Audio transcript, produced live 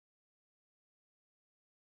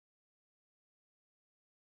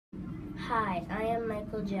Hi, I am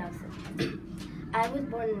Michael Jackson. I was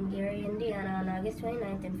born in Gary, Indiana on August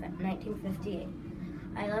 29th, 1958.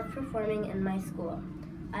 I loved performing in my school.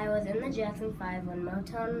 I was in the Jackson 5 when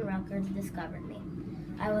Motown Records discovered me.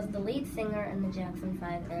 I was the lead singer in the Jackson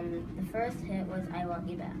 5 and the first hit was I Want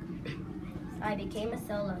You Back. I became a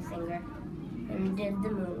solo singer and did the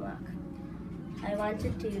moonwalk. I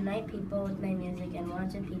wanted to unite people with my music and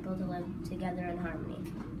wanted people to live together in harmony.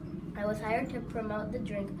 I was hired to promote the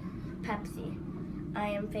drink Pepsi. I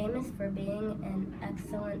am famous for being an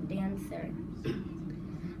excellent dancer.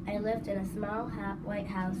 I lived in a small white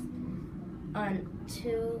house on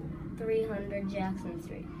 2300 Jackson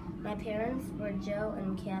Street. My parents were Joe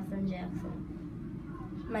and Catherine Jackson.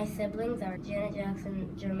 My siblings are Janet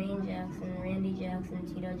Jackson, Jermaine Jackson, Randy Jackson,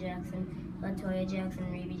 Tito Jackson, Latoya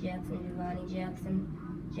Jackson, Rebbie Jackson, Giovanni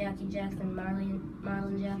Jackson, Jackie Jackson,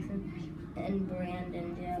 Marlon Jackson, and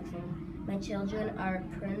Brandon Jackson. My children are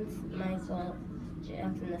Prince Michael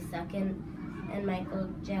Jackson II and Michael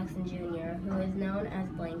Jackson Jr., who is known as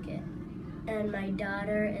Blanket. And my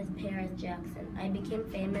daughter is Paris Jackson. I became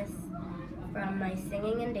famous from my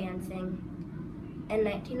singing and dancing. In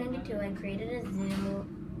 1992, I created a zoo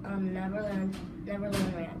on Neverland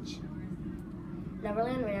Ranch.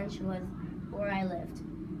 Neverland Ranch was where I lived.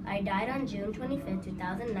 I died on June 25,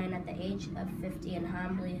 2009 at the age of 50 in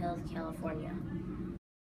Hombley Hills, California.